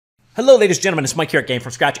Hello ladies and gentlemen, it's Mike here at Game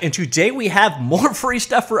From Scratch, and today we have more free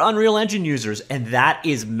stuff for Unreal Engine users, and that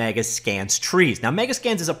is Megascans Trees. Now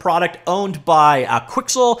Megascans is a product owned by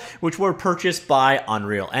Quixel, which were purchased by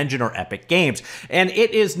Unreal Engine or Epic Games, and it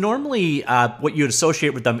is normally what you'd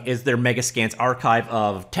associate with them is their Megascans archive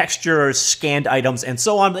of textures, scanned items, and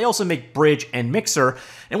so on. They also make Bridge and Mixer,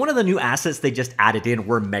 and one of the new assets they just added in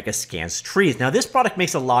were Megascans Trees. Now this product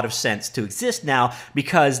makes a lot of sense to exist now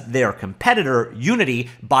because their competitor, Unity,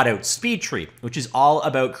 bought out Speed Tree, which is all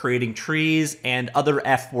about creating trees and other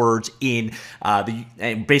F words in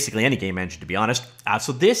basically any game engine, to be honest.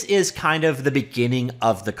 So this is kind of the beginning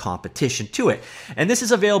of the competition to it. And this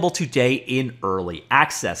is available today in early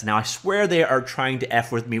access. Now, I swear they are trying to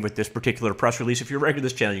F with me with this particular press release. If you're regular to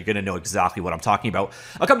this channel, you're going to know exactly what I'm talking about.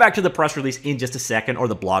 I'll come back to the press release in just a second, or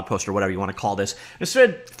the blog post, or whatever you want to call this.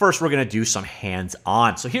 Instead, first, we're going to do some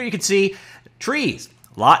hands-on. So here you can see trees.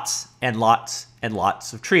 Lots and lots and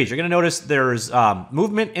lots of trees. You're going to notice there's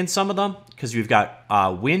movement in some of them because you've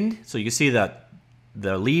got wind. So you can see that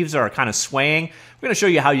the leaves are kind of swaying. We're going to show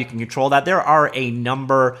you how you can control that. There are a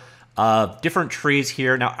number of different trees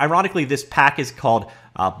here. Now, ironically, this pack is called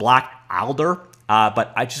Black Alder,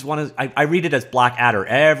 but I just want to, I read it as Black Adder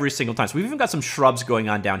every single time. So we've even got some shrubs going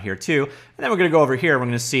on down here too. And then we're going to go over here. We're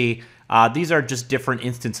going to see these are just different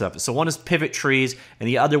instances of it. So one is pivot trees, and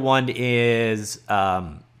the other one is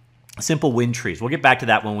simple wind trees. We'll get back to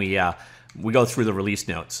that when we go through the release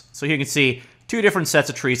notes. So here you can see two different sets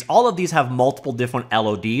of trees. All of these have multiple different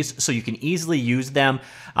LODs, so you can easily use them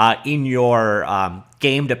in your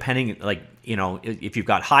game, depending, like, you know, if you've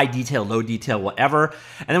got high detail, low detail, whatever.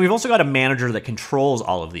 And then we've also got a manager that controls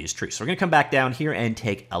all of these trees. So we're going to come back down here and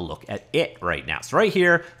take a look at it right now. So right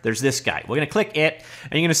here, there's this guy. We're going to click it,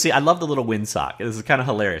 and you're going to see, I love the little wind sock. This is kind of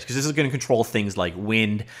hilarious because this is going to control things like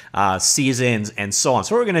wind, seasons, and so on.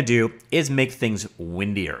 So what we're going to do is make things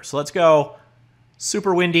windier. So let's go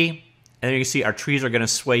super windy, and then you can see our trees are going to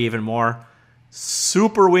sway even more.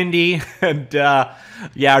 Super windy, and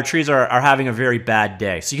yeah, our trees are having a very bad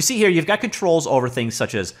day. So you see here, you've got controls over things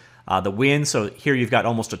such as the wind. So here you've got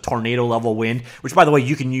almost a tornado level wind, which, by the way,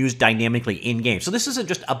 you can use dynamically in-game. So this isn't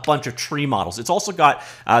just a bunch of tree models. It's also got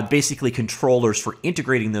basically controllers for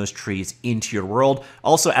integrating those trees into your world.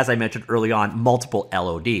 Also, as I mentioned early on, multiple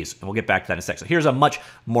LODs. And we'll get back to that in a sec. So here's a much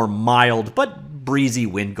more mild but breezy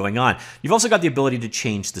wind going on. You've also got the ability to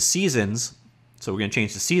change the seasons. So we're going to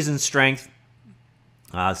change the season strength,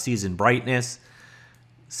 season brightness,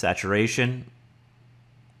 saturation,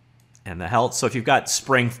 and the health. So if you've got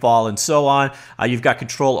spring, fall, and so on, you've got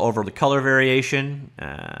control over the color variation.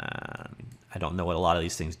 I don't know what a lot of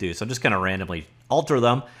these things do, so I'm just going to randomly alter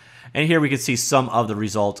them. And here we can see some of the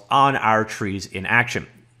results on our trees in action.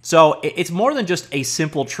 So it's more than just a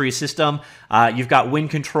simple tree system. You've got wind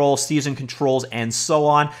control, season controls, and so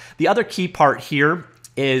on. The other key part here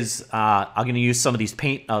is I'm going to use some of these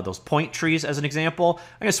those point trees as an example.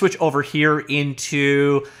 I'm going to switch over here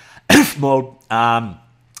into mode.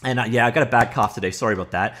 Yeah, I got a bad cough today. Sorry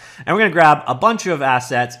about that. And we're going to grab a bunch of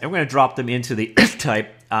assets, and we're going to drop them into the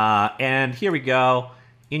type. And here we go.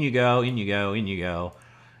 In you go, in you go, in you go,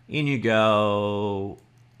 in you go,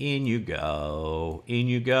 in you go, in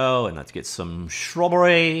you go. And let's get some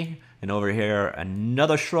shrubbery. And over here,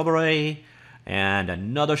 another shrubbery. And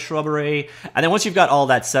another shrubbery. And then once you've got all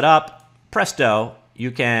that set up, presto,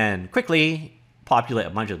 you can quickly populate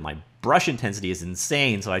a bunch of my brush intensity is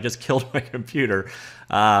insane, so I just killed my computer.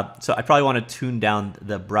 So I probably want to tune down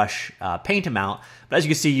the brush paint amount. But as you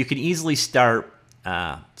can see, you can easily start.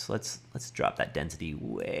 So let's drop that density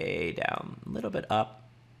way down, a little bit up,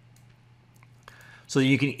 so that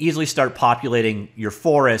you can easily start populating your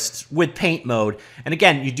forests with paint mode. And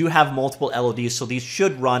again, you do have multiple LODs, so these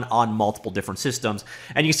should run on multiple different systems.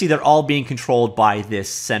 And you can see they're all being controlled by this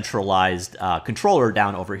centralized controller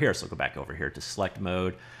down over here. So go back over here to select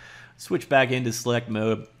mode, switch back into select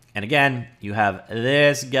mode. And again, you have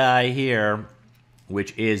this guy here,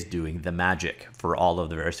 which is doing the magic for all of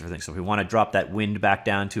the various different things. So if we want to drop that wind back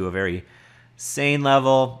down to a very sane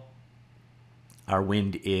level, our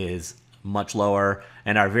wind is much lower,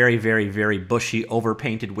 and our very, very, very bushy,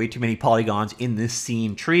 overpainted, way too many polygons in this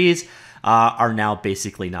scene trees are now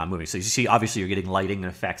basically not moving. So you see, obviously, you're getting lighting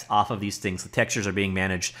and effects off of these things. The textures are being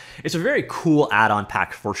managed. It's a very cool add-on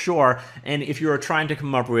pack for sure. And if you're trying to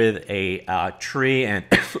come up with a tree and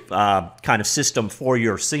kind of system for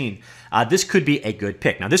your scene, this could be a good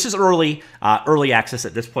pick. Now, this is early access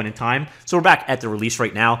at this point in time, so we're back at the release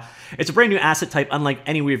right now. It's a brand new asset type, unlike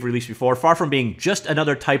any we've released before, far from being just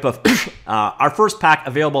another type of our first pack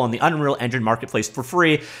available on the Unreal Engine marketplace for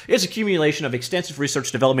free. It's accumulation of extensive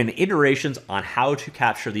research, development, and iteration inspirations on how to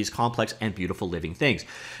capture these complex and beautiful living things.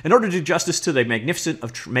 In order to do justice to the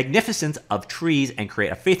magnificence of trees and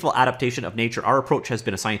create a faithful adaptation of nature, our approach has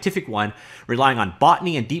been a scientific one, relying on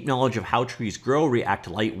botany and deep knowledge of how trees grow, react to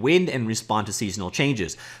light, wind, and respond to seasonal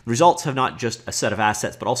changes. The results have not just a set of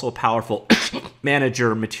assets, but also a powerful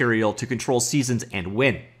manager material to control seasons and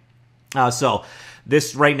wind. So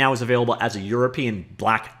this right now is available as a European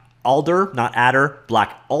Black Alder, not Adder,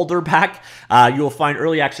 Black Alder pack. You will find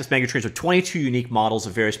early access mega trees with 22 unique models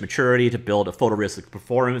of various maturity to build a photorealistic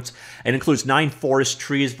performance. It includes 9 forest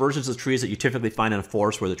trees, versions of trees that you typically find in a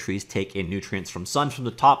forest where the trees take in nutrients from sun from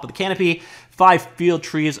the top of the canopy, 5 field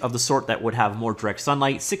trees of the sort that would have more direct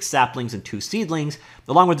sunlight, 6 saplings and 2 seedlings.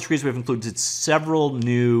 Along with the trees, we've included several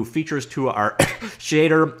new features to our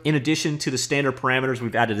shader. In addition to the standard parameters,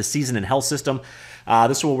 we've added a season and health system.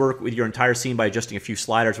 This will work with your entire scene by adjusting a few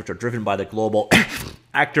sliders, which are driven by the global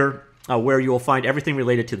actor, where you will find everything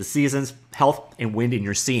related to the seasons, health, and wind in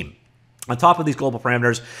your scene. On top of these global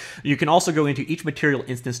parameters, you can also go into each material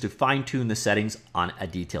instance to fine-tune the settings on a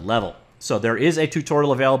detailed level. So there is a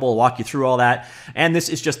tutorial available. I'll walk you through all that. And this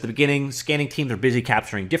is just the beginning. Scanning teams are busy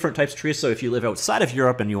capturing different types of trees. So if you live outside of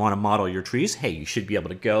Europe and you want to model your trees, hey, you should be able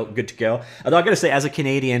to go, good to go. Although I got to say, as a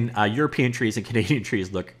Canadian, European trees and Canadian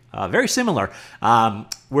trees look very similar.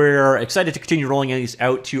 We're excited to continue rolling these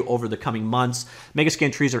out to you over the coming months.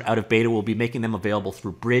 Megascan Trees are out of beta. We'll be making them available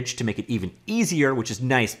through Bridge to make it even easier, which is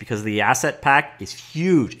nice because the asset pack is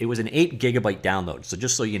huge. It was an 8 gigabyte download, so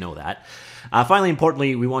just so you know that. Finally,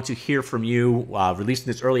 importantly, we want to hear from you, releasing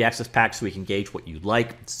this early access pack so we can gauge what you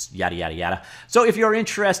like, yada, yada, yada. So if you're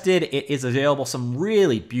interested, it is available. Some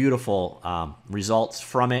really beautiful results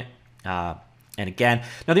from it. And again,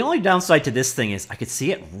 now the only downside to this thing is I could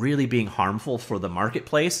see it really being harmful for the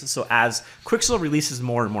marketplace. So as Quixel releases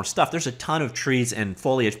more and more stuff, there's a ton of trees and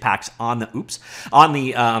foliage packs on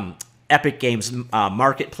the Epic Games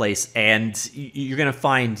marketplace, and you're going to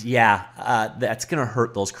find, that's going to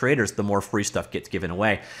hurt those creators the more free stuff gets given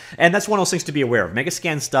away. And that's one of those things to be aware of.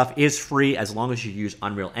 Megascan stuff is free as long as you use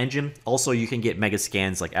Unreal Engine. Also, you can get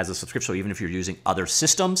Megascans like as a subscription, so even if you're using other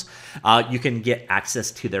systems, you can get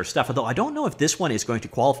access to their stuff. Although I don't know if this one is going to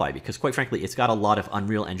qualify because, quite frankly, it's got a lot of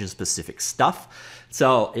Unreal Engine specific stuff.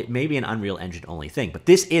 So it may be an Unreal Engine only thing, but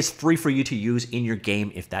this is free for you to use in your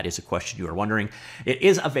game if that is a question you are wondering. It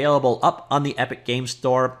is available up on the Epic Games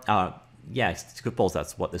Store. Suppose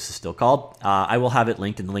that's what this is still called. I will have it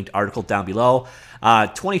linked in the linked article down below.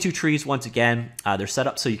 22 trees, once again. They're set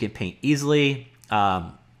up so you can paint easily.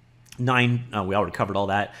 9, we already covered all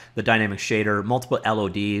that. The dynamic shader, multiple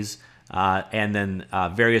LODs, and then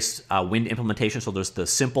various wind implementations. So there's the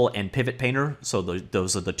simple and pivot painter. So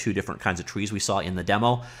those are the 2 different kinds of trees we saw in the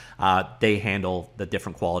demo. They handle the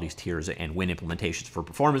different qualities, tiers, and wind implementations for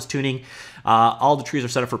performance tuning. All the trees are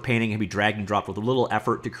set up for painting and can be dragged and dropped with a little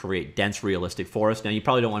effort to create dense, realistic forest. Now, you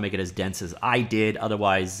probably don't want to make it as dense as I did.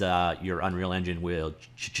 Otherwise, your Unreal Engine will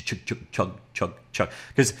chug.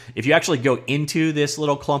 Because if you actually go into this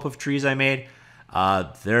little clump of trees I made,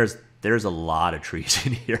 there's a lot of trees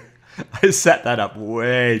in here. I set that up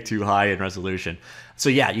way too high in resolution. So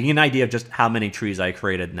yeah, you get an idea of just how many trees I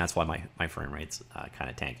created, and that's why my frame rate's kind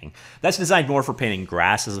of tanking. That's designed more for painting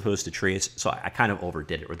grass as opposed to trees, so I kind of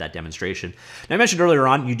overdid it with that demonstration. Now, I mentioned earlier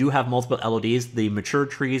on, you do have multiple LODs. The mature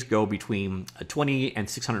trees go between 20 and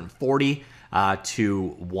 640 to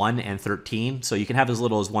 1 and 13. So you can have as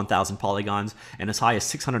little as 1,000 polygons and as high as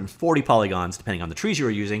 640 polygons, depending on the trees you are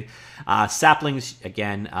using. Saplings,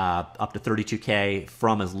 again, up to 32K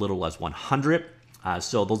from as little as 100.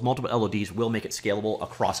 So those multiple LODs will make it scalable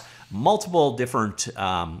across multiple different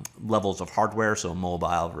levels of hardware, so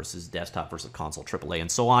mobile versus desktop versus console, AAA,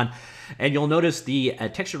 and so on. And you'll notice the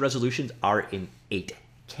texture resolutions are in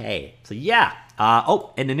 8K. So yeah.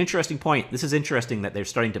 And an interesting point. This is interesting that they're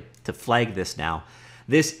starting to flag this now.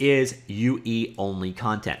 This is UE only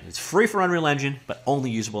content. It's free for Unreal Engine, but only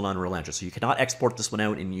usable in Unreal Engine. So you cannot export this one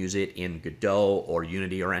out and use it in Godot or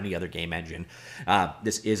Unity or any other game engine.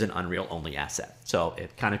 This is an Unreal only asset. So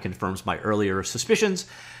it kind of confirms my earlier suspicions.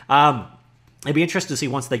 It'd be interesting to see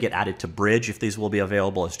once they get added to Bridge if these will be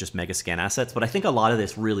available as just Megascan assets. But I think a lot of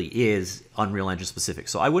this really is Unreal Engine specific.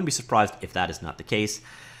 So I wouldn't be surprised if that is not the case.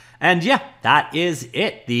 And yeah, that is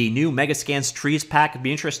it. The new Megascans Trees pack. It'd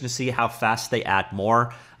be interesting to see how fast they add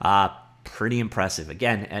more. Pretty impressive.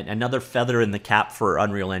 Again, another feather in the cap for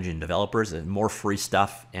Unreal Engine developers, and more free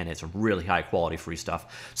stuff, and it's really high quality free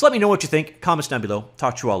stuff. So let me know what you think. Comments down below.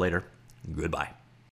 Talk to you all later. Goodbye.